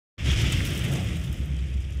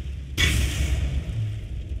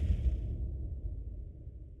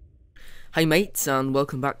Hi mates, and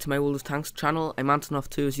welcome back to my World of Tanks channel. I'm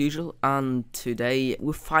Antonov2 as usual, and today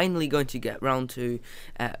we're finally going to get round to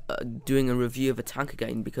doing a review of a tank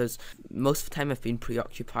again, because most of the time I've been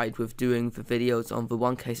preoccupied with doing the videos on the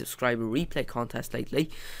 1k subscriber replay contest lately.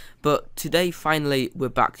 But today finally we're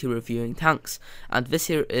back to reviewing tanks, and this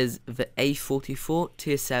here is the A-44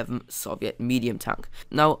 Tier 7 Soviet medium tank.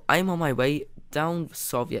 Now I'm on my way down the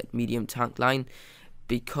Soviet medium tank line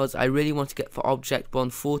because I really want to get for Object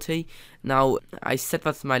 140. Now, I said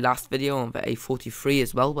that in my last video on the A-43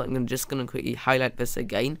 as well, but I'm just going to quickly highlight this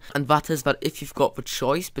again. And that is that if you've got the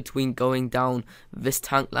choice between going down this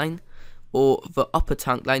tank line or the upper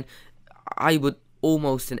tank line, I would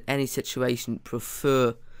almost in any situation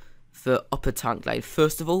prefer the upper tank line.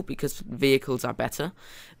 First of all, because vehicles are better,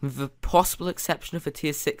 with the possible exception of a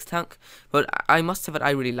tier 6 tank, but I must say that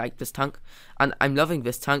I really like this tank, and I'm loving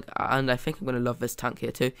this tank, and I think I'm going to love this tank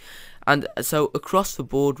here too. And so across the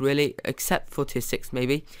board really, except for tier 6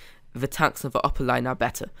 maybe, the tanks of the upper line are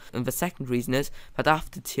better. And the second reason is that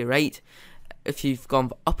after tier 8, if you've gone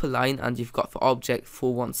the upper line and you've got the Object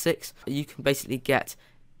 416, you can basically get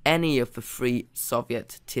any of the 3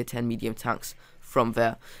 Soviet tier 10 medium tanks from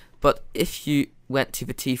there. But if you went to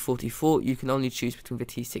the T-44, you can only choose between the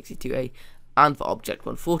T-62A and the Object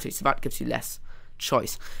 140, so that gives you less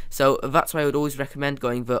choice. So that's why I would always recommend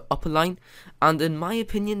going the upper line. And in my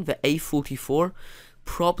opinion, the A-44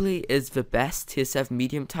 probably is the best tier 7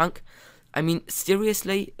 medium tank. I mean,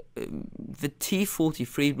 seriously, the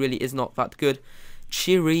T-43 really is not that good.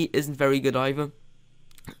 Cheery isn't very good either.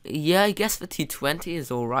 Yeah, I guess the T-20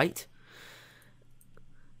 is alright.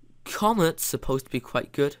 Comet's supposed to be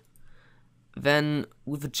quite good. Then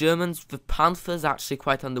with the Germans, the Panther's actually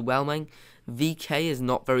quite underwhelming. VK is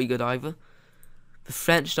not very good either. The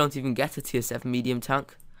French don't even get a tier 7 medium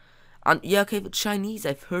tank. And yeah, okay, the Chinese,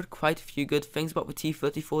 I've heard quite a few good things about the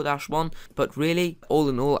T-34-1, but really, all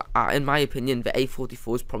in all, in my opinion, the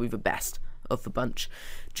A-44 is probably the best of the bunch,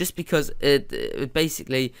 just because it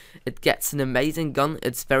basically gets an amazing gun.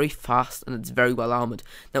 It's very fast and it's very well armored.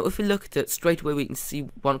 Now if we look at it straight away, we can see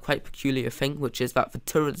one quite peculiar thing, which is that the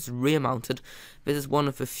turret is rear mounted. This is one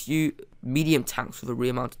of the few medium tanks with a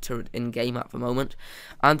rear mounted turret in game at the moment,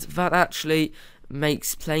 and that actually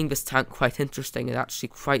makes playing this tank quite interesting and actually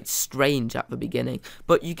quite strange at the beginning,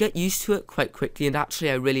 but you get used to it quite quickly. And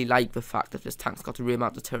actually I really like the fact that this tank's got a rear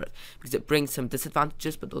mounted turret, because it brings some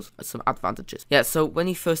disadvantages but also some advantages. Yeah, so when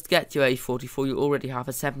you first get your A-44, you already have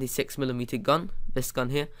a 76mm gun, this gun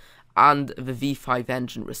here, and the V5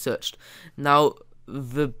 engine researched. Now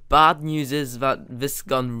the bad news is that this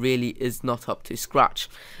gun really is not up to scratch,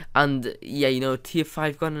 and yeah, you know, a tier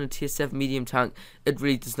 5 gun and a tier 7 medium tank, it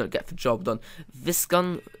really does not get the job done. This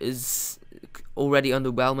gun is already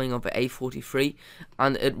underwhelming on the A-43,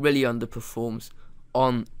 and it really underperforms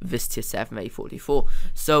on this tier 7 A-44.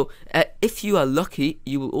 So if you are lucky,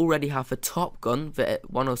 you will already have a top gun, the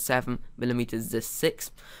 107mm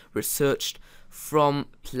ZIS-6, researched from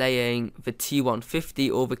playing the T-150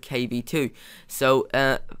 or the KV-2. So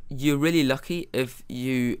you're really lucky if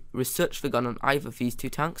you research the gun on either of these two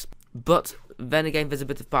tanks. But then again, there's a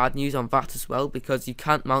bit of bad news on that as well, because you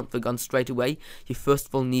can't mount the gun straight away. You first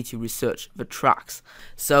of all need to research the tracks.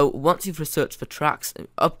 So once you've researched the tracks,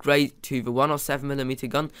 upgrade to the 107mm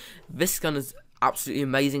gun. This gun is absolutely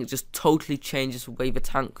amazing. It just totally changes the way the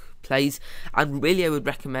tank plays, and really I would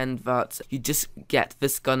recommend that you just get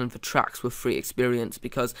this gun and the tracks with free experience,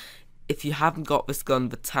 because if you haven't got this gun,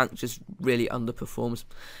 the tank just really underperforms.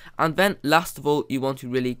 And then last of all, you want to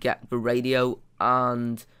really get the radio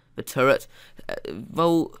and the turret.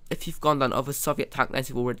 Though if you've gone down other Soviet tank lines,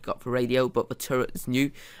 you've already got the radio, but the turret is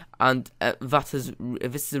new, and this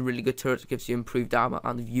is a really good turret. It gives you improved armor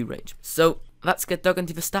and view range. So let's get dug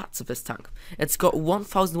into the stats of this tank. It's got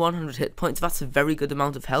 1,100 hit points. That's a very good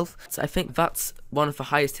amount of health. So I think that's one of the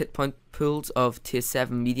highest hit point pools of tier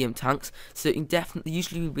 7 medium tanks. So you can definitely,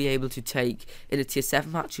 usually you'll be able to take, in a tier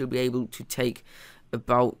 7 match, you'll be able to take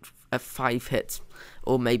about 5 hits,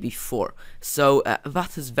 or maybe 4. So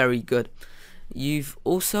that is very good. You've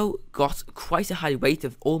also got quite a high weight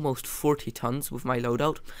of almost 40 tons with my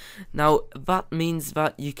loadout. Now that means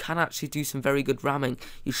that you can actually do some very good ramming.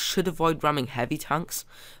 You should avoid ramming heavy tanks,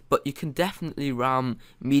 but you can definitely ram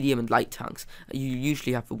medium and light tanks. You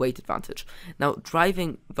usually have the weight advantage. Now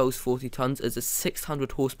driving those 40 tons is a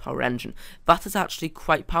 600 horsepower engine. That is actually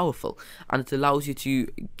quite powerful, and it allows you to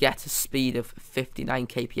get a speed of 59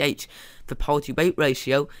 kph. The power to weight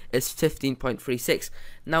ratio is 15.36.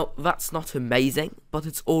 Now that's not amazing, but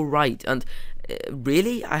it's alright, and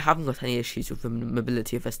really I haven't got any issues with the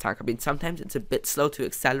mobility of this tank. I mean, sometimes it's a bit slow to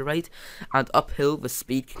accelerate, and uphill the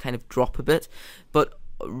speed can kind of drop a bit, but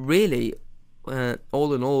really,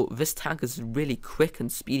 all in all, this tank is really quick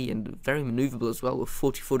and speedy and very maneuverable as well, with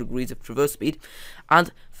 44 degrees of traverse speed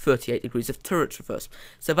and 38 degrees of turret traverse.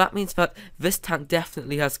 So that means that this tank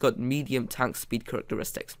definitely has got medium tank speed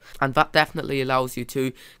characteristics, and that definitely allows you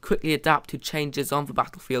to quickly adapt to changes on the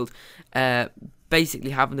battlefield,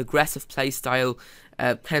 basically have an aggressive playstyle,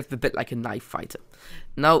 kind of a bit like a knife fighter.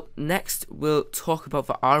 Now, next we'll talk about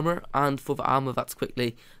the armor, and for the armor, let's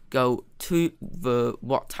quickly go to the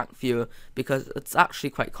What Tank viewer, because it's actually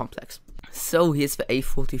quite complex. So here's the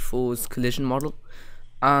A-44's collision model,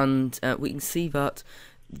 and we can see that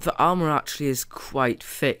the armor actually is quite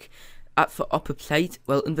thick. At the upper plate,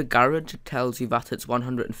 well, in the garage it tells you that it's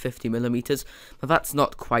 150mm, but that's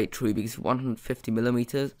not quite true, because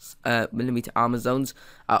 150mm millimeter armor zones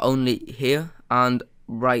are only here and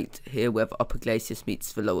right here where the upper glacis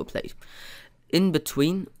meets the lower plate. In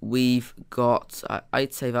between, we've got,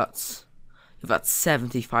 I'd say that's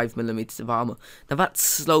 75mm of armor. Now that's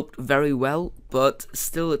sloped very well, but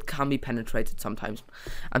still it can be penetrated sometimes.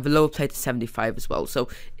 And the lower plate is 75 as well. So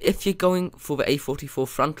if you're going for the A-44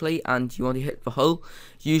 frontally and you want to hit the hull,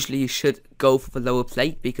 usually you should go for the lower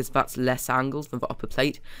plate, because that's less angles than the upper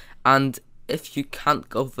plate. And if you can't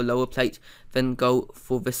go for the lower plate, then go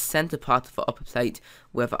for the center part of the upper plate,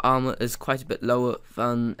 where the armor is quite a bit lower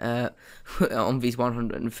than on these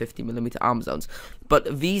 150mm armor zones.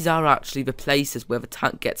 But these are actually the places where the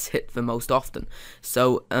tank gets hit the most often.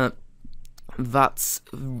 So that's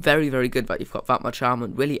very, very good that you've got that much armor,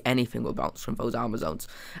 and really anything will bounce from those armor zones.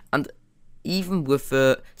 And even with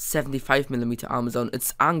the 75mm armor zone,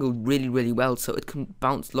 it's angled really, really well, so it can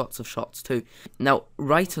bounce lots of shots too. Now,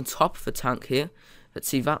 right on top of the tank here, let's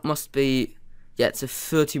see, that must be, yeah, it's a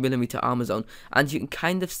 30mm armor zone, and you can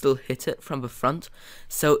kind of still hit it from the front.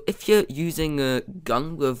 So if you're using a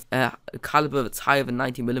gun with a caliber that's higher than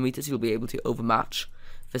 90mm, you'll be able to overmatch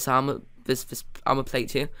this armor, this armor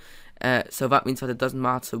plate here. So that means that it doesn't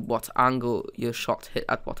matter what angle your shot hit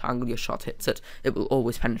at, what angle your shot hits it, it will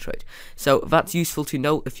always penetrate. So that's useful to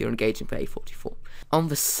know if you're engaging for A-44. On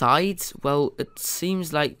the sides, well, it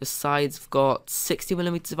seems like the sides have got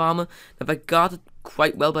 60mm of armor. Now they're guarded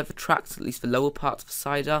quite well by the tracks, at least the lower parts of the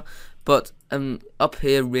side are, but up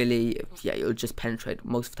here, really, yeah, you'll just penetrate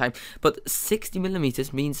most of the time. But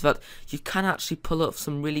 60mm means that you can actually pull off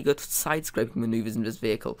some really good side scraping maneuvers in this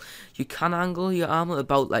vehicle. You can angle your armor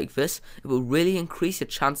about like this. It will really increase your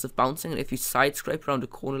chance of bouncing, and if you side scrape around a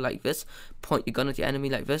corner like this, point your gun at your enemy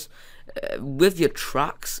like this, with your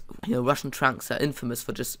tracks, you know, Russian tanks are infamous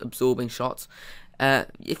for just absorbing shots.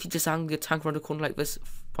 If you just angle your tank around a corner like this,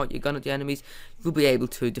 point your gun at the enemies, you'll be able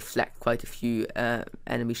to deflect quite a few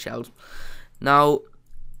enemy shells. Now,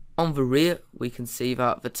 on the rear, we can see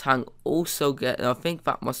that the tank also I think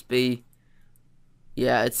that must be,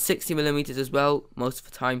 yeah, it's 60mm as well, most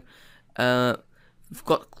of the time. We've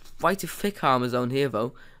got quite a thick armor zone here,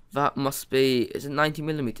 though. That must be, is it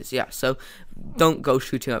 90mm? Yeah, so don't go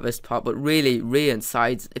shooting at this part, but really, rear and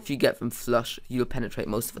sides, if you get them flush, you'll penetrate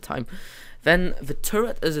most of the time. Then the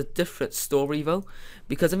turret is a different story though,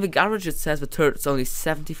 because in the garage it says the turret's only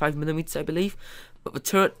 75mm, I believe, but the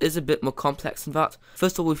turret is a bit more complex than that.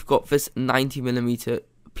 First of all, we've got this 90mm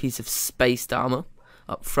piece of spaced armor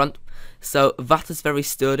up front, so that is very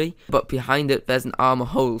sturdy, but behind it there's an armor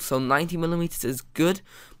hole, so 90mm is good,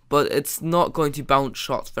 but it's not going to bounce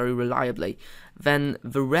shots very reliably. Then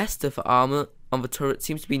the rest of the armor on the turret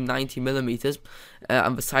seems to be 90mm,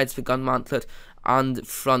 and besides the gun mantlet, and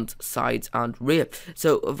front, sides, and rear.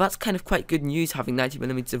 So that's kind of quite good news, having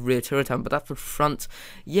 90mm of rear turret armor, but at the front,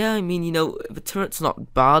 yeah, I mean, you know, the turret's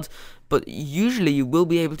not bad, but usually you will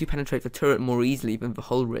be able to penetrate the turret more easily than the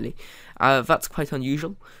hull, really. That's quite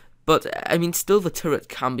unusual, but I mean, still the turret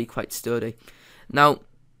can be quite sturdy. Now,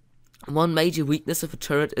 one major weakness of the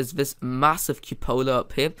turret is this massive cupola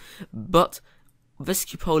up here, but this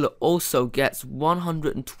cupola also gets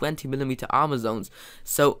 120mm armor zones,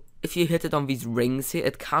 so if you hit it on these rings here,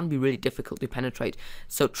 it can be really difficult to penetrate.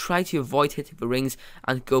 So try to avoid hitting the rings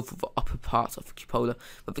and go for the upper part of the cupola.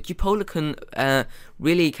 But the cupola can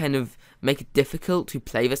really kind of make it difficult to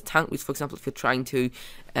play this tank. Which, for example, if you're trying to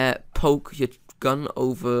poke your gun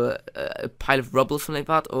over a pile of rubble or something like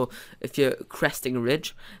that, or if you're cresting a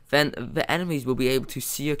ridge, then the enemies will be able to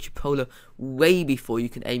see your cupola way before you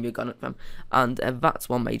can aim your gun at them, and that's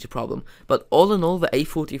one major problem. But all in all, the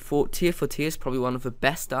A-44 tier for tier is probably one of the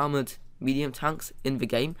best armored medium tanks in the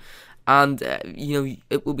game, and you know,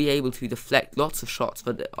 it will be able to deflect lots of shots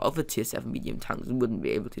that other tier 7 medium tanks wouldn't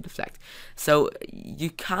be able to deflect. So you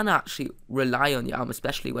can actually rely on the armor,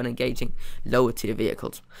 especially when engaging lower tier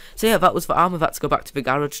vehicles. So yeah, that was the armor. Let's go back to the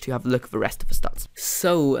garage to have a look at the rest of the stats.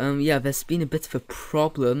 So yeah, there's been a bit of a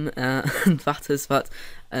problem, and that is that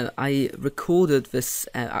I recorded this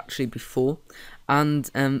actually before, and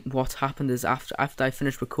what happened is after I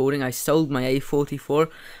finished recording, I sold my A-44,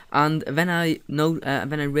 and then I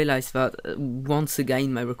realized that once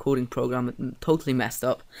again my recording program had totally messed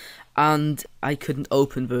up, and I couldn't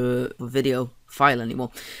open the video file anymore.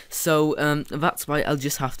 So that's why I'll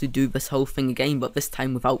just have to do this whole thing again, but this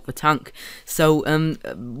time without the tank. So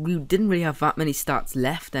we didn't really have that many stats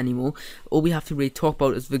left anymore. All we have to really talk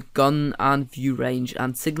about is the gun and view range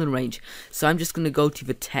and signal range. So I'm just going to go to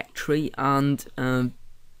the tech tree and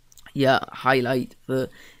yeah, highlight the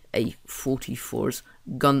A-44's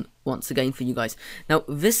gun once again for you guys. Now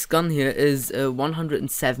this gun here is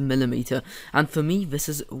 107mm, and for me this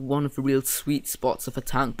is one of the real sweet spots of a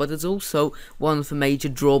tank, but it's also one of the major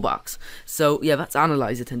drawbacks. So yeah, let's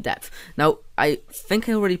analyze it in depth. Now I think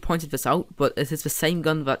I already pointed this out, but it is the same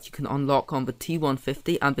gun that you can unlock on the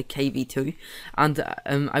T150 and the KV2, and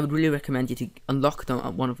I would really recommend you to unlock it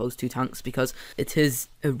on one of those two tanks, because it is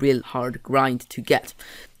a real hard grind to get.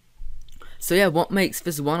 So yeah, what makes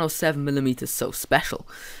this 107mm so special?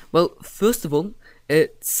 Well, first of all,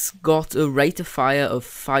 it's got a rate of fire of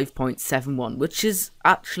 5.71, which is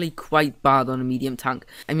actually quite bad on a medium tank.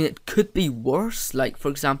 I mean, it could be worse, like for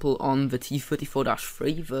example on the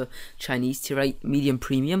T-34-3, the Chinese tier 8 medium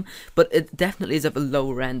premium, but it definitely is at the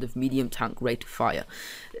lower end of medium tank rate of fire.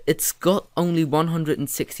 It's got only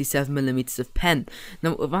 167mm of pen.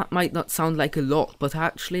 Now that might not sound like a lot, but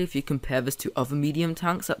actually if you compare this to other medium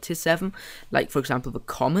tanks at tier 7, like for example the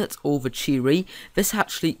Comet or the Cheery, this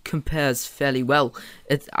actually compares fairly well.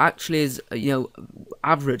 It actually is, you know,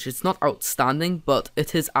 average. It's not outstanding, but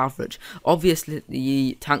it is average. Obviously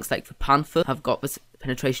the tanks like the Panther have got this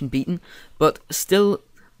penetration beaten, but still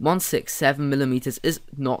 167mm is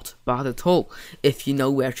not bad at all if you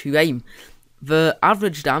know where to aim. The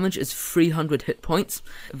average damage is 300 hit points.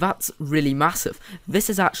 That's really massive.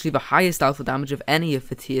 This is actually the highest alpha damage of any of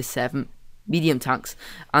the tier 7 medium tanks,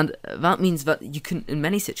 and that means that you can in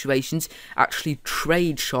many situations actually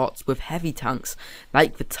trade shots with heavy tanks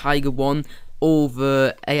like the Tiger 1 or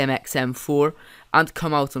the AMX M4 and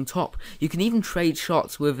come out on top. You can even trade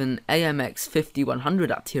shots with an AMX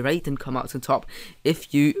 5100 at tier 8 and come out on top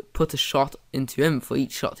if you put a shot into him for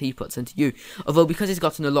each shot he puts into you. Although because he's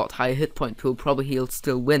gotten a lot higher hit point pool, probably he'll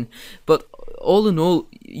still win. But all in all,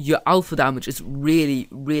 your alpha damage is really,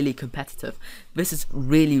 really competitive. This is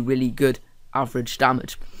really, really good average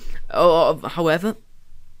damage. However,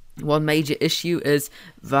 one major issue is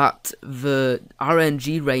that the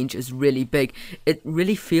RNG range is really big. It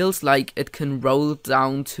really feels like it can roll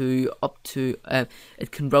down to only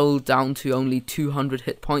 200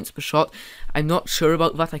 hit points per shot. I'm not sure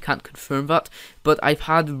about that, I can't confirm that, but I've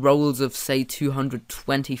had rolls of say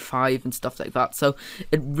 225 and stuff like that, so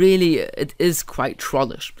it is quite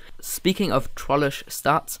trollish. Speaking of trollish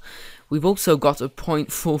stats, we've also got a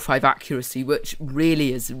 0.45 accuracy, which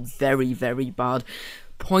really is very, very bad.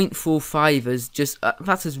 0.45 is just,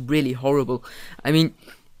 that is really horrible. I mean,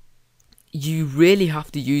 you really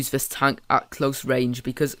have to use this tank at close range,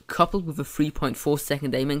 because coupled with a 3.4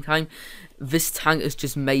 second aiming time, this tank is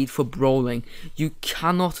just made for brawling. You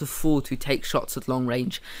cannot afford to take shots at long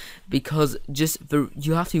range, because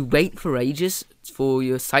you have to wait for ages for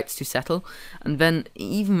your sights to settle, and then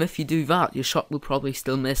even if you do that, your shot will probably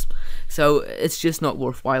still miss. So it's just not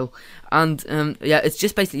worthwhile. And yeah, it's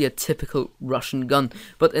just basically a typical Russian gun.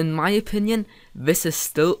 But in my opinion, this is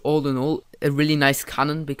still all in all a really nice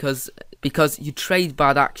cannon, because you trade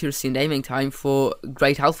bad accuracy and aiming time for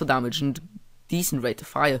great alpha damage and decent rate of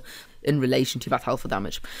fire in relation to that alpha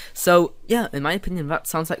damage. So yeah, in my opinion, that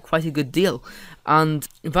sounds like quite a good deal, and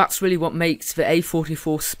that's really what makes the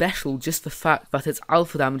A-44 special, just the fact that its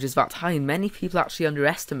alpha damage is that high, and many people actually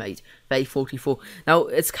underestimate the A-44. Now,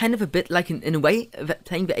 it's kind of a bit like, in a way,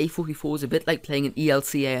 playing the A-44 is a bit like playing an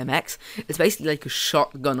ELC AMX. It's basically like a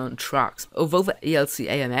shotgun on tracks. Although the ELC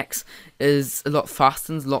AMX is a lot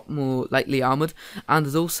faster and a lot more lightly armoured, and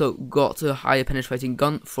has also got a higher penetrating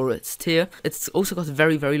gun for its tier, it's also got a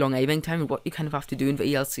very, very long aiming time, and what you kind of have to do in the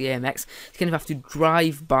ELC AMX is you kind of have to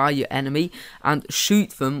drive by your enemy and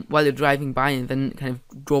shoot them while you're driving by, and then kind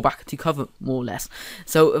of draw back to cover, more or less.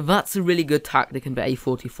 So that's a really good tactic in the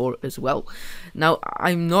A-44 as well. Now,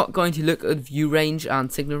 I'm not going to look at view range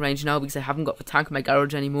and signal range now because I haven't got the tank in my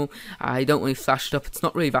garage anymore. I don't really flash it up. It's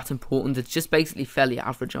not really that important. It's just basically fairly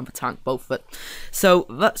average on the tank, both of it. So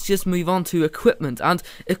let's just move on to equipment, and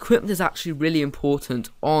equipment is actually really important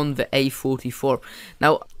on the A-44.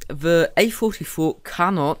 Now, the A-44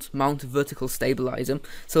 cannot mount a vertical stabilizer,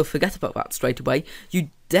 so forget about that straight away. You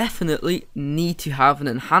definitely need to have an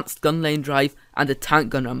enhanced gun lane drive and a tank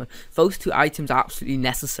gun rammer. Those two items are absolutely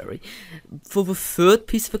necessary. For the third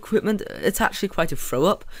piece of equipment, it's actually quite a throw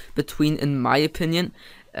up between, in my opinion,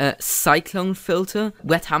 cyclone filter,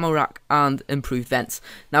 wet ammo rack, and improved vents.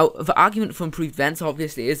 Now, the argument for improved vents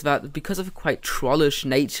obviously is that because of the quite trollish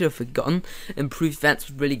nature of the gun, improved vents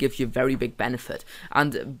would really give you a very big benefit.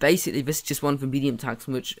 And basically, this is just one of the medium tanks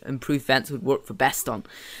in which improved vents would work the best on.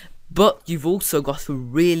 But you've also got a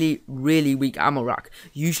really, really weak ammo rack.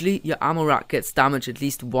 Usually, your ammo rack gets damaged at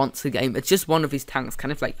least once a game. It's just one of these tanks,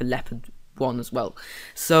 kind of like the Leopard one as well.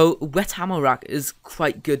 So, wet ammo rack is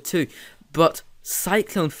quite good too. But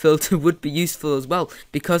cyclone filter would be useful as well,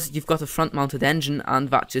 because you've got a front mounted engine, and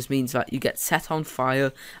that just means that you get set on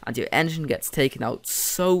fire and your engine gets taken out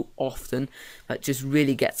so often that it just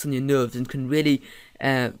really gets on your nerves and can really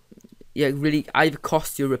really either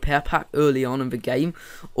cost you a repair pack early on in the game,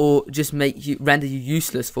 or just render you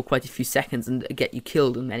useless for quite a few seconds and get you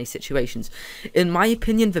killed in many situations. In my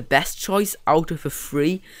opinion, the best choice out of the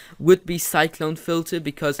three would be cyclone filter,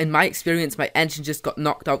 because in my experience, my engine just got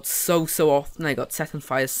knocked out so often. I got set on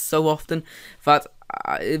fire so often that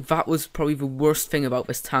that was probably the worst thing about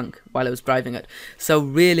this tank while I was driving it. So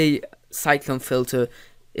really, cyclone filter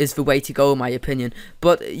is the way to go, in my opinion.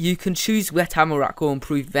 But you can choose wet ammo rack or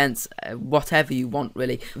improved vents, whatever you want,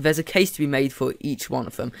 really. There's a case to be made for each one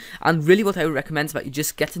of them. And really what I would recommend is that you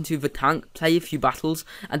just get into the tank, play a few battles,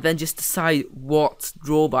 and then just decide what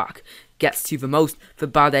drawback gets to you the most. For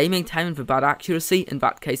bad aiming time and for bad accuracy, in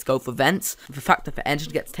that case go for vents. The fact that the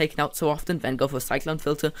engine gets taken out so often, then go for a cyclone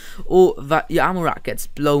filter. Or that your ammo rack gets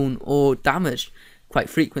blown or damaged quite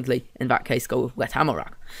frequently, in that case go with wet ammo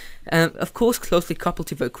rack. Of course, closely coupled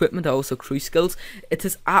to the equipment are also crew skills. It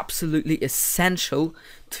is absolutely essential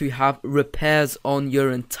to have repairs on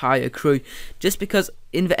your entire crew, just because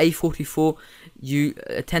in the A-44 you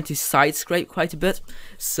tend to side scrape quite a bit,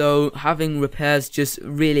 so having repairs just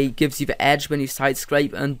really gives you the edge when you side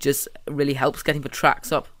scrape and just really helps getting the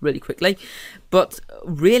tracks up really quickly. But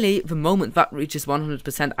really, the moment that reaches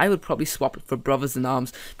 100%, I would probably swap it for Brothers in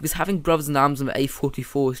Arms, because having Brothers in Arms on the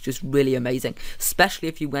A-44 is just really amazing, especially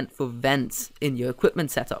if you went for vents in your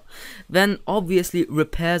equipment setup. Then obviously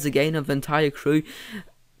repairs again of the entire crew.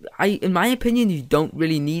 In my opinion, you don't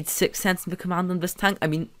really need 6th Sense in the command on this tank. I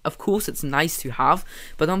mean, of course it's nice to have,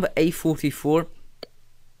 but on the A-44,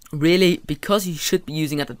 really, because you should be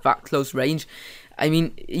using it at that close range, I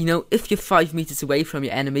mean, you know, if you're 5 meters away from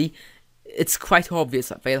your enemy, it's quite obvious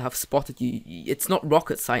that they'll have spotted you. It's not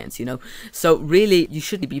rocket science, you know. So really, you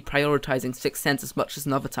should be prioritizing 6th Sense as much as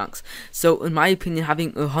in other tanks. So in my opinion,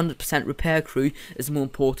 having a 100% repair crew is more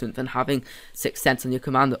important than having 6th Sense on your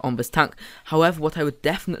commander on this tank. However, what I would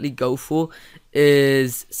definitely go for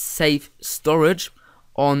is safe storage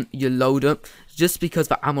on your loader, just because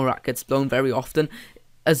the ammo rack gets blown very often,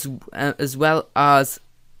 as well as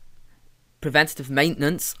preventative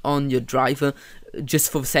maintenance on your driver,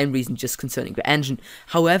 just for the same reason, just concerning the engine.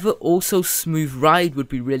 However, also smooth ride would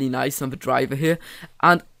be really nice on the driver here,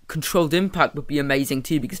 and controlled impact would be amazing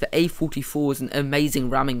too, because the A-44 is an amazing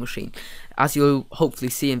ramming machine, as you'll hopefully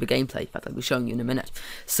see in the gameplay that I'll be showing you in a minute.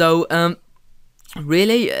 So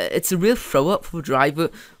really, it's a real throw up for the driver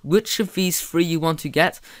which of these three you want to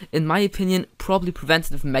get. In my opinion, probably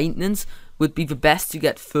preventative maintenance would be the best to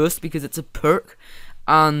get first, because it's a perk,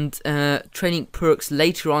 and training perks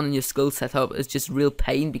later on in your skill setup is just real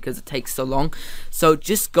pain because it takes so long. So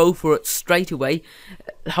just go for it straight away.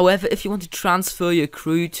 However, if you want to transfer your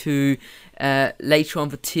crew to later on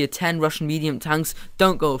the tier 10 Russian medium tanks,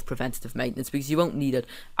 don't go with preventative maintenance, because you won't need it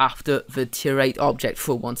after the tier 8 object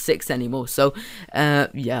 416 anymore. So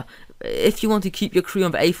yeah, if you want to keep your crew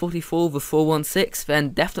on the A-44 with 416, then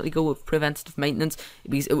definitely go with preventative maintenance,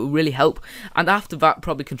 because it will really help. And after that,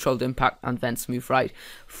 probably controlled impact and then smooth ride.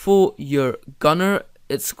 For your gunner,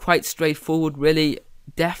 it's quite straightforward, really.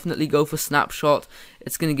 Definitely go for snapshot.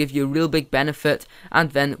 It's going to give you a real big benefit,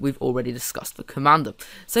 and then we've already discussed the commander.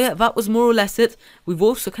 So yeah, that was more or less it. We've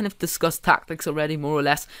also kind of discussed tactics already, more or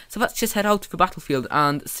less, so let's just head out to the battlefield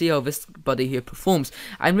and see how this buddy here performs.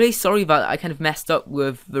 I'm really sorry that I kind of messed up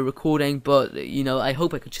with the recording, but you know, I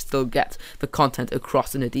hope I could just still get the content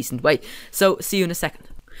across in a decent way. So see you in a second.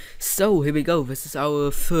 So here we go, this is our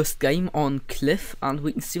first game on Cliff, and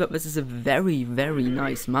we can see that this is a very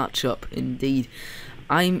nice matchup indeed.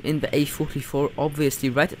 I'm in the A-44, obviously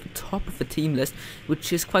right at the top of the team list,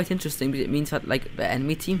 which is quite interesting because it means that like the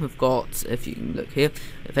enemy team have got, if you can look here,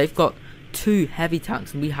 they've got 2 heavy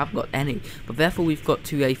tanks and we haven't got any, but therefore we've got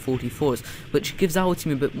 2 A-44s, which gives our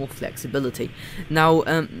team a bit more flexibility. Now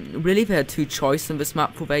really there are 2 choices on this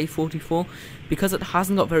map for the A-44. Because it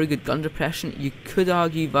hasn't got very good gun depression, you could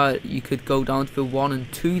argue that you could go down to the 1 and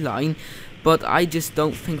 2 line, but I just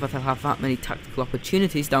don't think that I'll have that many tactical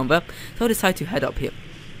opportunities down there, so I decided to head up here.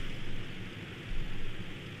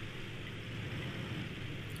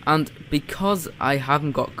 And because I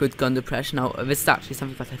haven't got good gun depression, now this is actually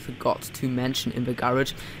something that I forgot to mention in the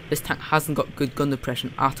garage, this tank hasn't got good gun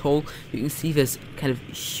depression at all. You can see this kind of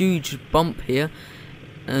huge bump here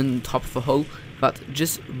on top of the hull that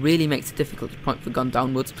just really makes it difficult to point the gun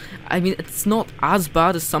downwards. I mean, it's not as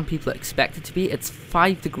bad as some people expect it to be. It's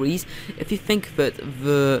 5 degrees. If you think that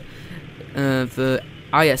the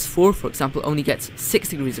IS-4, for example, only gets 6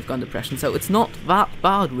 degrees of gun depression, so it's not that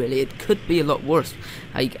bad really. It could be a lot worse.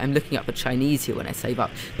 I'm looking at the Chinese here when I say that,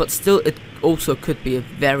 but still it also could be a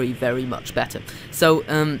very much better. So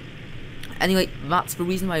anyway, that's the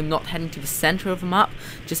reason why I'm not heading to the center of the map,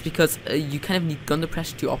 just because you kind of need gun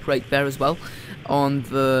depression to operate there as well on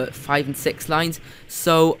the 5 and 6 lines.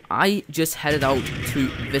 So I just headed out to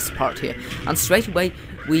this part here, and straight away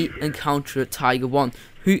we encounter a Tiger 1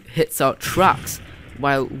 who hits our tracks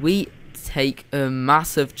while we take a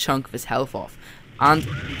massive chunk of his health off, and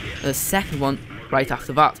a second one right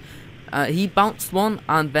after that. He bounced one,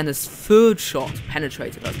 and then his third shot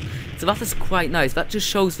penetrated us. So that is quite nice. That just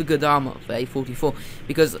shows the good armor of the A-44,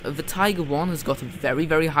 because the Tiger 1 has got a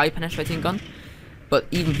very high penetrating gun, but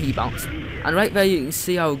even he bounced. And right there you can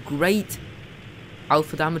see our great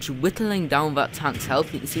alpha damage whittling down that tank's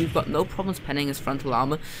health. You can see we've got no problems penning his frontal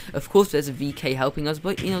armor. Of course there's a VK helping us,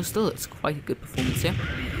 but you know, still it's quite a good performance here.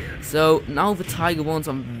 So now the Tiger 1's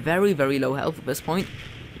on very low health at this point,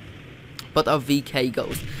 but our VK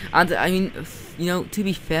goes. And I mean, you know, to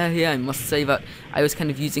be fair here, I must say that I was kind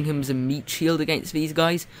of using him as a meat shield against these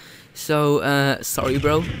guys. So sorry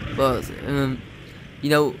bro, but you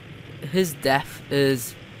know, his death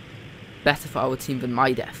is better for our team than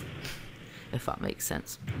my death, if that makes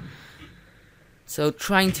sense. So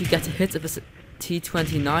trying to get a hit of this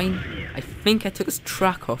T-29. I think I took his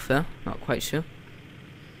track off there, not quite sure.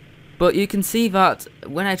 But you can see that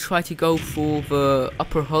when I try to go for the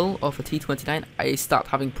upper hull of a T-29, I start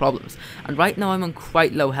having problems. And right now I'm on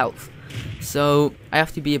quite low health, so I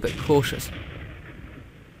have to be a bit cautious.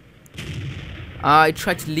 I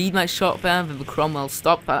tried to lead my shot there, but the Cromwell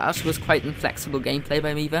stopped. That actually was quite inflexible gameplay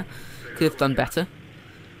by me there. Could have done better.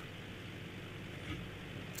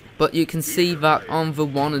 But you can see that on the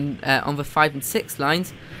 1 and on the 5 and 6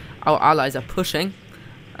 lines, our allies are pushing.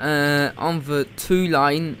 On the 2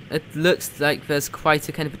 line, it looks like there's quite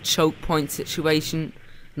a kind of a choke point situation,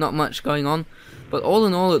 not much going on, but all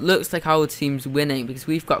in all it looks like our team's winning because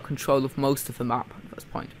we've got control of most of the map at this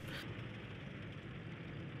point.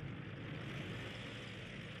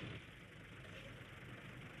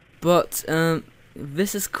 But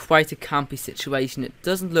this is quite a campy situation. It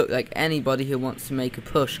doesn't look like anybody who wants to make a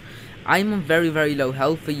push. I'm on very low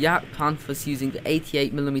health. The Yak Panther's using the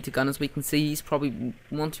 88mm gun, as we can see. He's probably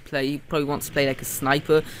wants to play like a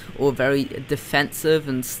sniper or very defensive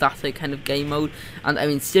and static kind of game mode. And I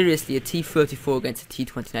mean, seriously, a T-34 against a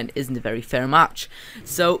T-29 isn't a very fair match.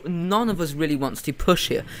 So none of us really wants to push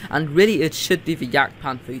here, and really it should be the Yak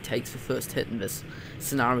Panther who takes the first hit in this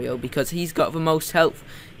scenario because he's got the most health.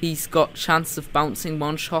 He's got chance of bouncing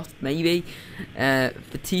one shot, maybe.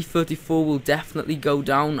 The T-34 will definitely go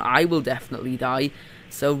down. I will definitely die.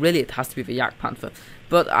 So really it has to be the Yak Panther.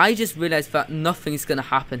 But I just realised that nothing's going to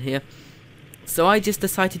happen here. So I just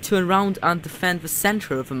decided to turn around and defend the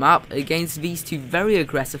centre of the map against these two very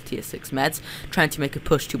aggressive tier 6 meds, trying to make a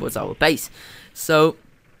push towards our base. So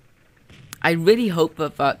I really hope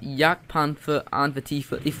that that Yak Panther and the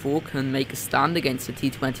T-34 can make a stand against the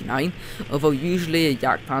T-29, although usually a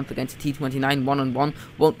Yak Panther against a T-29 one-on-one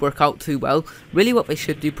won't work out too well. Really what they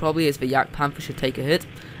should do probably is the Yak Panther should take a hit,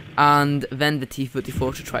 and then the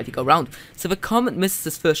T-34 should try to go round. So the Comet misses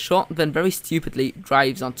his first shot, then very stupidly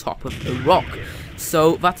drives on top of a rock.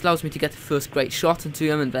 So that allows me to get the first great shot into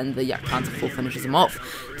him, and then the Yak Panzer IV finishes him off.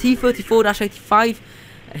 T-34-85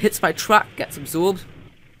 hits my track, gets absorbed.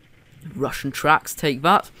 Russian tracks take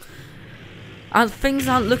that. And things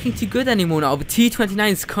aren't looking too good anymore now. The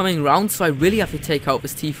T-29 is coming round, so I really have to take out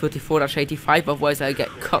this T-34-85, otherwise I get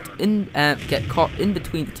caught in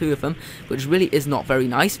between the two of them, which really is not very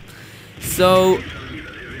nice. So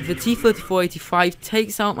the T-34-85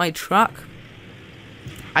 takes out my track.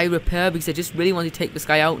 I repair because I just really want to take this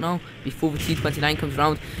guy out now before the T-29 comes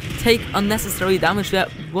around. Take unnecessary damage there.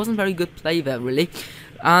 Wasn't very good play there, really.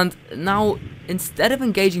 And now, instead of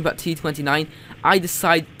engaging that T-29, I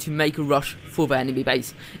decide to make a rush for the enemy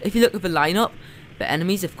base. If you look at the lineup, the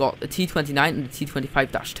enemies have got the T-29 and the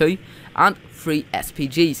T-25-2 and 3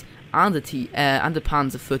 SPGs and the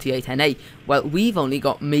Panzer 38 NA. Well, we've only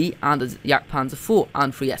got me and the Yak Panzer 4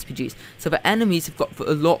 and 3 SPGs. So the enemies have got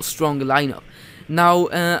a lot stronger lineup. Now,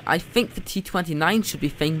 I think the T-29 should be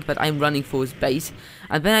thinking that I'm running for his base,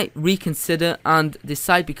 and then I reconsider and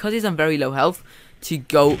decide, because he's on very low health, to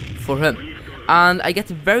go for him. And I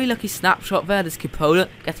get a very lucky snapshot there, this Cupola,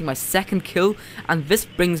 getting my second kill, and this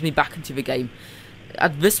brings me back into the game.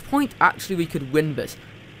 At this point, actually, we could win this,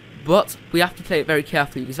 but we have to play it very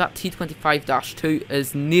carefully, because that T-25-2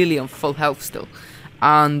 is nearly on full health still.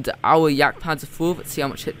 And our Yak Panzer IV, let's see how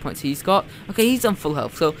much hit points he's got. Okay, he's on full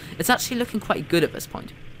health, so it's actually looking quite good at this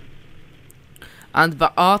point. And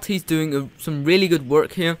the RT's doing some really good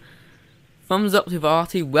work here. Thumbs up to the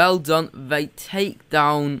RT, well done. They take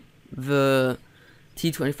down the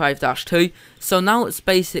T-25-2. So now it's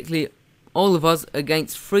basically all of us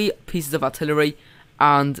against 3 pieces of artillery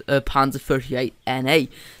and a Panzer 38 NA.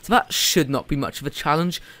 So that should not be much of a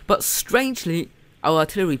challenge, but strangely, our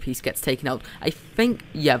artillery piece gets taken out. I think,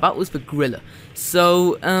 yeah, that was the Griller.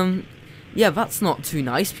 So, yeah, that's not too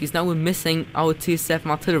nice, because now we're missing our Tier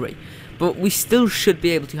 7 artillery. But we still should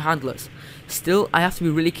be able to handle it. Still, I have to be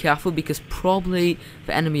really careful, because probably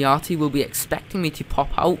the enemy RT will be expecting me to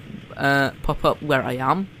pop up where I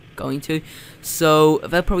am going to. So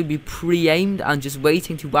they'll probably be pre-aimed and just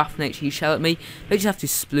waiting to waff an HE shell at me. They just have to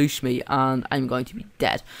sploosh me and I'm going to be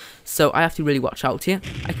dead. So I have to really watch out here.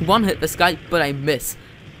 I can one-hit this guy, but I miss.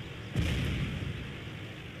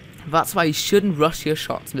 That's why you shouldn't rush your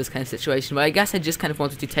shots in this kind of situation. But I guess I just kind of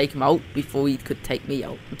wanted to take him out before he could take me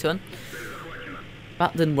out in turn.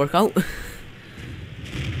 That didn't work out.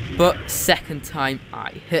 But second time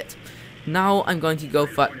I hit. Now I'm going to go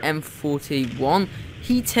for that M41.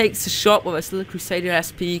 He takes a shot, but there's still a Crusader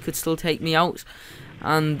SP, could still take me out.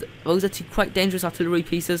 And those are 2 quite dangerous artillery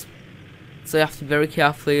pieces, so you have to be very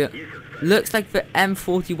careful here. Looks like the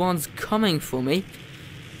M41's coming for me.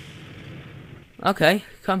 Okay,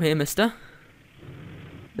 come here, mister.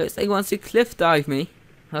 Looks like he wants to cliff dive me.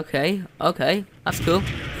 Okay, that's cool.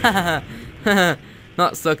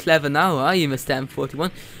 Not so clever now, are you, Mr.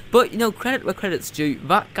 M41? But, you know, credit where credit's due,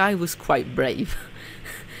 that guy was quite brave.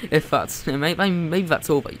 If that's, you know, maybe that's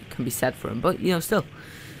all that can be said for him, but, you know, still.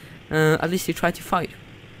 At least he tried to fight.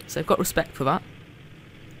 So I've got respect for that.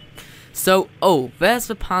 So, oh, there's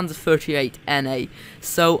the Panzer 38 NA.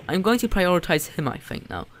 So, I'm going to prioritize him, I think,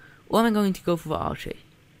 now. Or am I going to go for the Archie?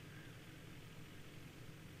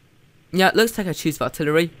 Yeah, it looks like I choose the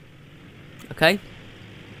artillery. Okay.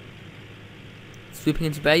 Swooping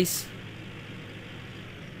into base.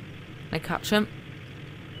 Can I catch him?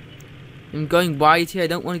 I'm going wide here. I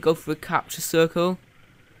don't want to go for a capture circle.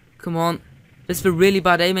 Come on. This is a really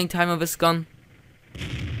bad aiming time of this gun.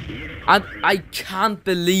 I can't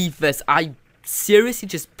believe this. I seriously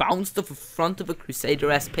just bounced off the front of a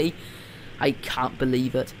Crusader SP. I can't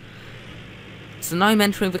believe it. So now I'm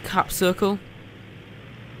entering the cap circle.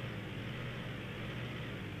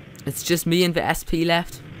 It's just me and the SP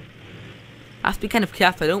left. I have to be kind of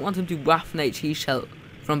careful. I don't want him to waff an HE shell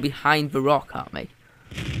from behind the rock at me.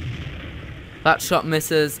 That shot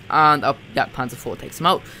misses, and Yak Panzer IV takes him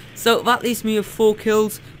out. So that leaves me with 4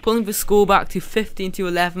 kills, pulling the score back to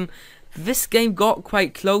 15-11. This game got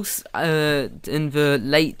quite close in the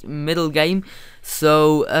late middle game.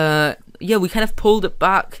 So yeah, we kind of pulled it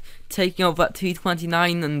back, taking out that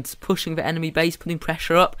T-29 and pushing the enemy base, putting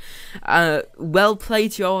pressure up. Well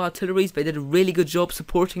played to our artilleries. They did a really good job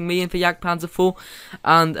supporting me in the Yak Panzer IV,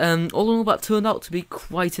 and all in all, that turned out to be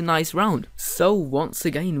quite a nice round. So once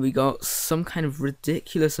again, we got some kind of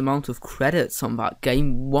ridiculous amount of credits on that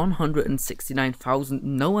game. 169,000.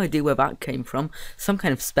 No idea where that came from. Some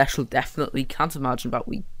kind of special, definitely. Can't imagine that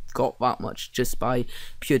we got that much just by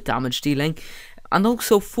pure damage dealing. and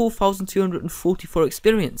also 4,244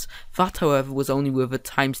 experience. That, however, was only with a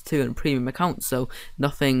 ×2 and premium account, so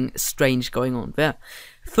nothing strange going on there.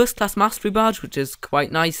 First class mastery badge, which is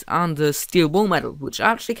quite nice, and a steel wool medal, which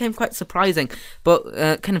actually came quite surprising,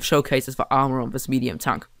 but kind of showcases the armor on this medium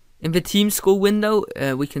tank. In the team score window,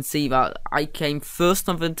 we can see that I came first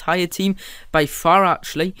on the entire team by far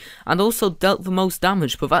actually, and also dealt the most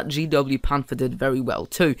damage, but that GW Panther did very well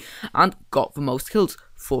too, and got the most kills,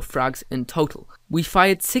 4 frags in total. We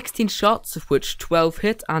fired 16 shots, of which 12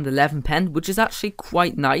 hit and 11 penned, which is actually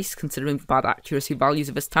quite nice considering the bad accuracy values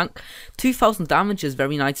of this tank. 2,000 damage is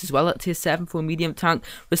very nice as well at tier 7 for a medium tank.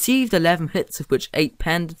 Received 11 hits, of which 8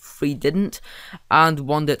 penned, 3 didn't, and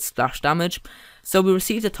 1 did splash damage. So we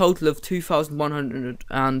received a total of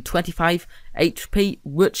 2,125 HP,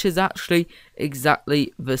 which is actually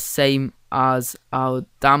exactly the same as our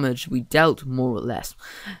damage we dealt, more or less.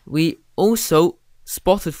 We also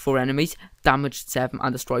spotted 4 enemies, damaged 7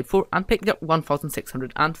 and destroyed 4, and picked up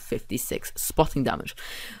 1,656 spotting damage.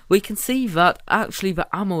 We can see that actually the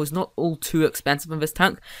ammo is not all too expensive in this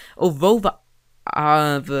tank, although the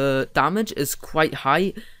damage is quite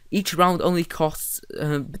high. Each round only costs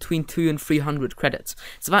between 200 and 300 credits.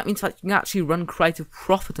 So that means that you can actually run quite a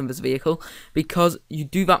profit in this vehicle, because you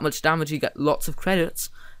do that much damage, you get lots of credits,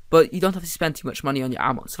 but you don't have to spend too much money on your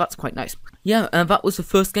ammo, so that's quite nice. Yeah, that was the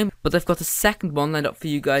first game, but I've got a second one lined up for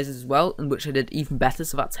you guys as well, in which I did even better,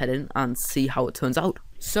 so let's head in and see how it turns out.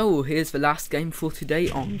 So, here's the last game for today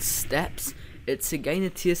on Steps. It's again a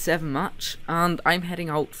tier 7 match, and I'm heading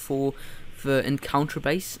out for the encounter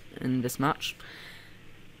base in this match.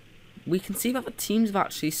 We can see that the teams have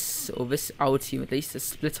actually, or this, our team at least, is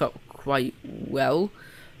split up quite well.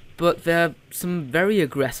 But there are some very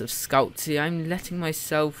aggressive scouts here. I'm letting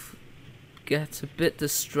myself get a bit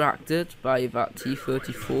distracted by that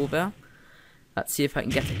T-34 there. Let's see if I can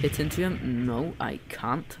get a hit into him. No, I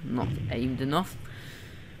can't. Not aimed enough.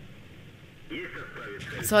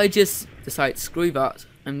 So I just decided, screw that.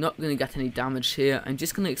 I'm not going to get any damage here. I'm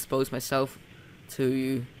just going to expose myself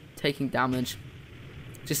to taking damage.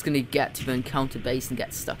 Just going to get to the encounter base and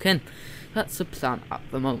get stuck in. That's the plan at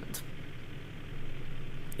the moment.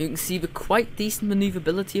 You can see the quite decent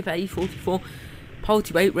maneuverability of A-44. Power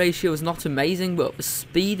to weight ratio is not amazing, but the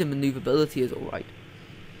speed and maneuverability is alright.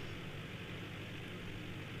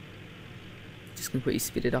 Just going to quickly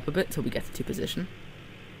speed it up a bit till we get to position.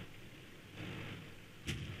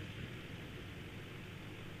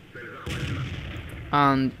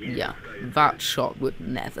 And yeah, that shot would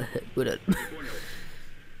never hit, would it?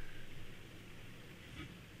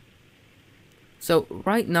 So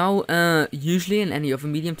right now, usually in any other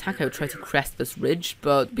medium tank I would try to crest this ridge,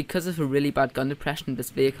 but because of a really bad gun depression in this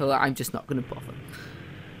vehicle, I'm just not going to bother.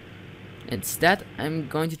 Instead, I'm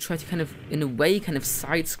going to try to kind of, in a way, kind of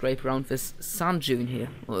side scrape around this sand dune here.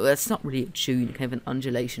 Well, it's not really a dune, kind of an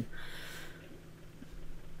undulation.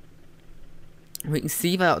 We can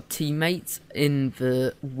see that our teammates in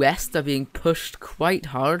the west are being pushed quite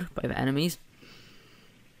hard by the enemies.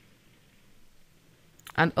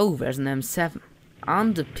 And oh, there's an M7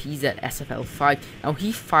 and a PZ SFL5. Now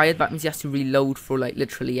he fired, that means he has to reload for like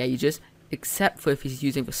literally ages, except for if he's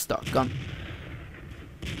using the stock gun.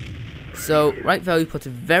 So right there we put a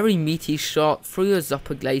very meaty shot through his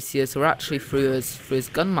upper glaciers, or actually through his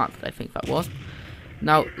gun mount, I think that was.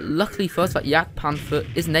 Now luckily for us, that Yak Panther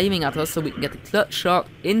isn't aiming at us, so we can get a clutch shot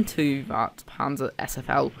into that Panzer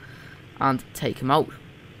SFL and take him out.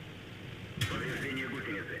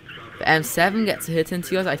 The M7 gets a hit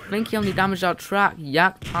into us. I think he only damaged our track.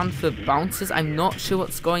 Yak Panther bounces. I'm not sure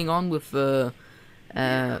what's going on with the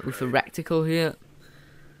reticle here.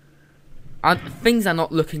 And things are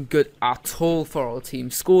not looking good at all for our team.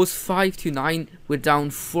 Scores 5-9. We're down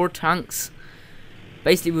 4 tanks.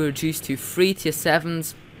 Basically, we're reduced to 3 tier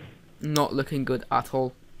 7s. Not looking good at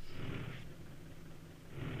all.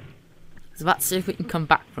 So let's see if we can come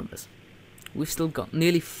back from this. We've still got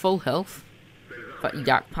nearly full health. But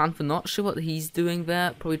Yak Panther, not sure what he's doing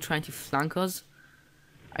there. Probably trying to flank us.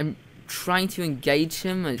 I'm trying to engage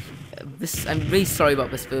him. I'm really sorry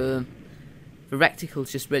about this. The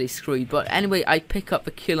reticle's just really screwed. But anyway, I pick up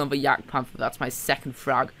the kill on the Yak Panther. That's my second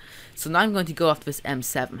frag. So now I'm going to go after this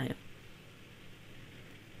M7 here.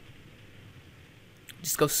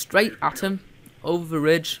 Just go straight at him. Over the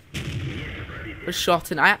ridge. A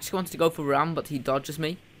shot in. I actually wanted to go for Ram, but he dodges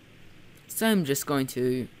me. So I'm just going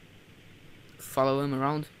to follow him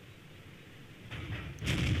around.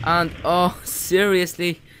 And oh,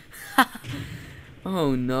 seriously.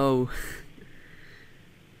 Oh no.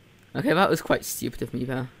 Okay, that was quite stupid of me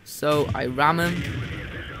there. So I ram him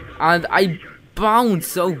and I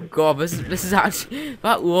bounce. Oh god, this is actually,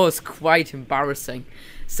 that was quite embarrassing.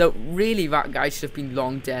 So really, that guy should have been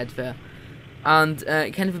long dead there. And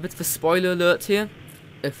kind of a bit of a spoiler alert here.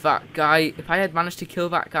 If I had managed to kill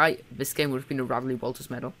that guy, this game would have been a Radley Walters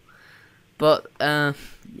medal. But yeah.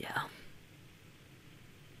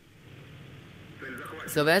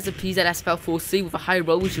 So there's a PZSFL4C with a high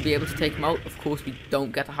roll. We should be able to take him out. Of course, we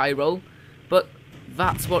don't get a high roll, but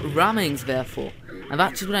that's what ramming's there for. And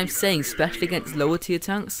that's just what I'm saying, especially against lower tier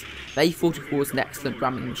tanks. The A-44 is an excellent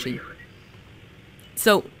ramming machine.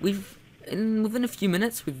 So within a few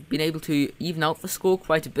minutes, we've been able to even out the score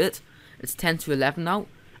quite a bit. It's 10-11 now,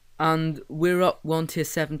 and we're up 1 tier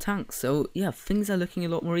 7 tanks. So yeah, things are looking a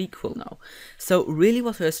lot more equal now. So really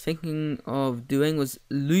what I was thinking of doing was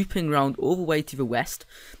looping around all the way to the west,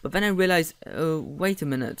 but then I realized, wait a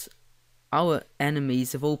minute, our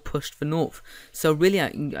enemies have all pushed for north. So really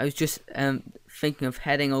I was just thinking of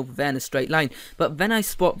heading over there in a straight line, but then I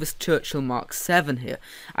spot this Churchill Mark 7 here.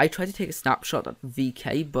 I tried to take a snapshot at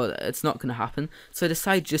VK, but it's not going to happen, so I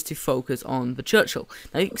decided just to focus on the Churchill.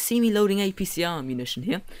 Now you can see me loading APCR ammunition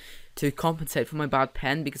here to compensate for my bad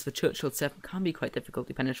pen, because the Churchill 7 can be quite difficult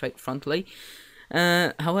to penetrate frontally.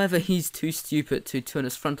 However, he's too stupid to turn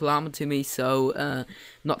his frontal armor to me, so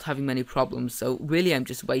not having many problems. So really I'm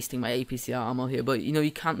just wasting my APCR ammo here, but you know,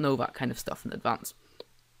 you can't know that kind of stuff in advance.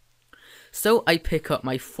 So I pick up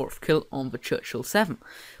my 4th kill on the Churchill 7,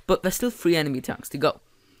 but there's still 3 enemy tanks to go.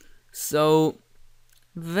 So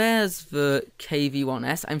there's the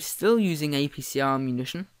KV-1S. I'm still using APCR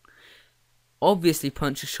ammunition. Obviously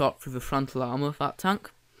punch a shot through the frontal armor of that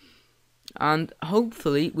tank, and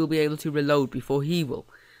hopefully we'll be able to reload before he will.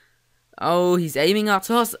 Oh, he's aiming at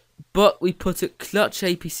us, but we put a clutch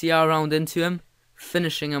APCR round into him,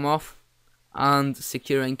 finishing him off and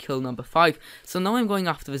securing kill number 5. So now I'm going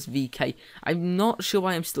after this VK. I'm not sure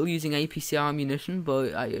why I'm still using APCR ammunition,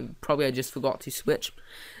 but I just forgot to switch.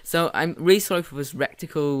 So I'm really sorry for this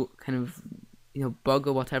reticle kind of, you know, bug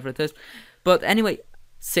or whatever it is. But anyway,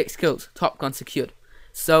 6 kills, Top Gun secured.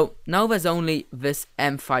 So now there's only this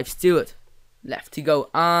M5 Stewart left to go,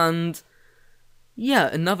 and yeah,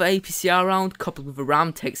 another APCR round coupled with a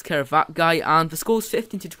ram takes care of that guy, and the score's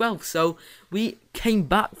 15-12. So we came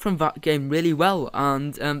back from that game really well,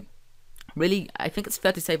 and really I think it's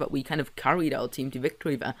fair to say that we kind of carried our team to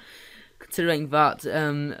victory there, considering that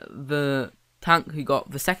the tank who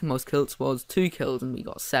got the second most kills was 2 kills and we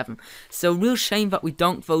got 7. So real shame that we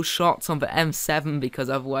dunked those shots on the M7,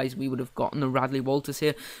 because otherwise we would have gotten a Radley Walters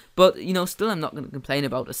here. But you know, still I'm not going to complain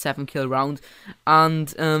about a 7 kill round.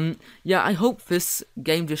 And yeah, I hope this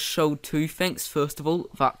game just showed 2 things. First of all,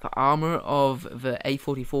 that the armor of the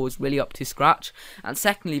A-44 is really up to scratch, and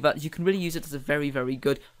secondly that you can really use it as a very, very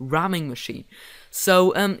good ramming machine.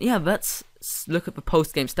 So yeah, let's look at the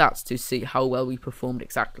post-game stats to see how well we performed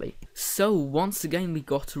exactly. So once again we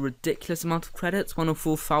got a ridiculous amount of credits,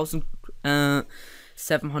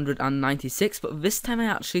 104,796, but this time I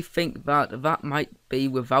actually think that might be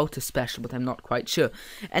without a special, but I'm not quite sure.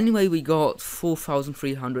 Anyway, we got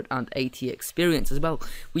 4,380 experience as well.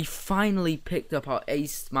 We finally picked up our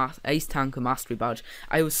Ace Tanker Mastery Badge.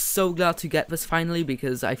 I was so glad to get this finally,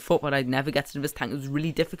 because I thought that I'd never get it in this tank. It was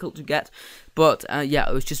really difficult to get, but yeah,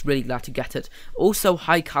 I was just really glad to get it. Also,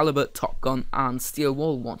 High Caliber, Top Gun, and Steel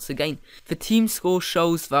Wall once again. The team score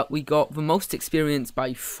shows that we got the most experience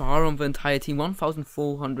by far on the entire team,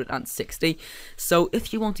 1,460. So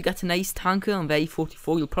if you want to get an Ace Tanker on the A-44,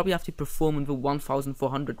 you'll probably have to perform in the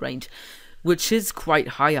 1,400 range, which is quite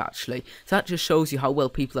high actually. So that just shows you how well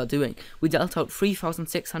people are doing. We dealt out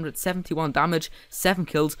 3,671 damage, 7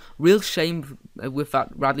 kills. Real shame with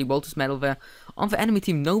that Radley Walters medal there. On the enemy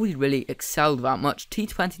team, nobody really excelled that much.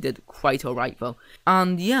 T20 did quite alright though.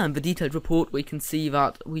 And yeah, in the detailed report we can see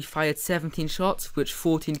that we fired 17 shots, which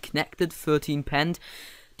 14 connected, 13 penned,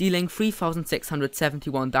 dealing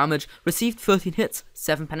 3,671 damage, received 13 hits,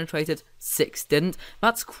 7 penetrated, 6 didn't.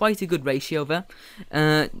 That's quite a good ratio there.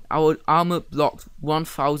 Our armor blocked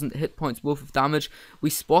 1,000 hit points worth of damage. We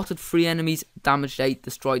spotted 3 enemies, damaged 8,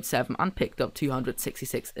 destroyed 7, and picked up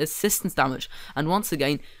 266 assistance damage. And once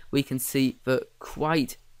again, we can see the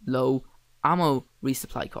quite low ammo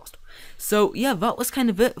resupply cost. So yeah, that was kind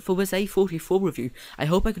of it for this A-44 review. I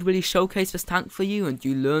hope I could really showcase this tank for you and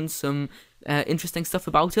you learned some interesting stuff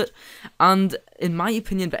about it. And in my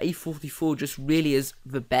opinion, the A-44 just really is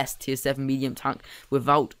the best tier 7 medium tank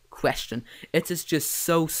without question. It is just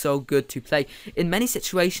so good to play. In many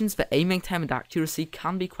situations, the aiming time and accuracy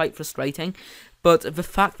can be quite frustrating, but the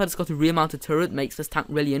fact that it's got a rear mounted turret makes this tank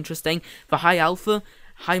really interesting. The high alpha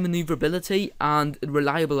high maneuverability and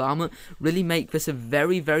reliable armor really make this a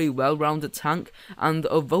very, very well-rounded tank. And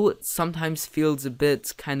although it sometimes feels a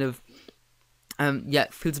bit kind of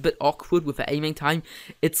it feels a bit awkward with the aiming time,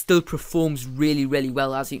 it still performs really, really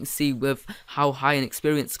well, as you can see with how high an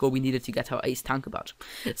experience score we needed to get our ace tank badge.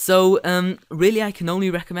 So really I can only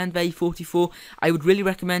recommend the A-44. I would really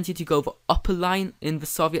recommend you to go for upper line in the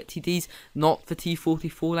Soviet TDs, not the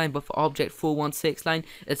T-44 line, but for Object 416 line.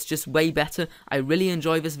 It's just way better. I really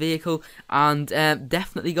enjoy this vehicle, and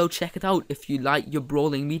definitely go check it out if you like your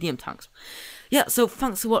brawling medium tanks. Yeah, so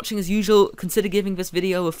thanks for watching as usual. Consider giving this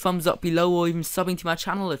video a thumbs up below, or even subbing to my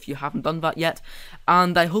channel if you haven't done that yet.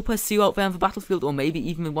 And I hope I see you out there on the battlefield, or maybe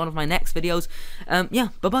even in one of my next videos. Yeah,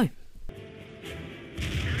 bye bye.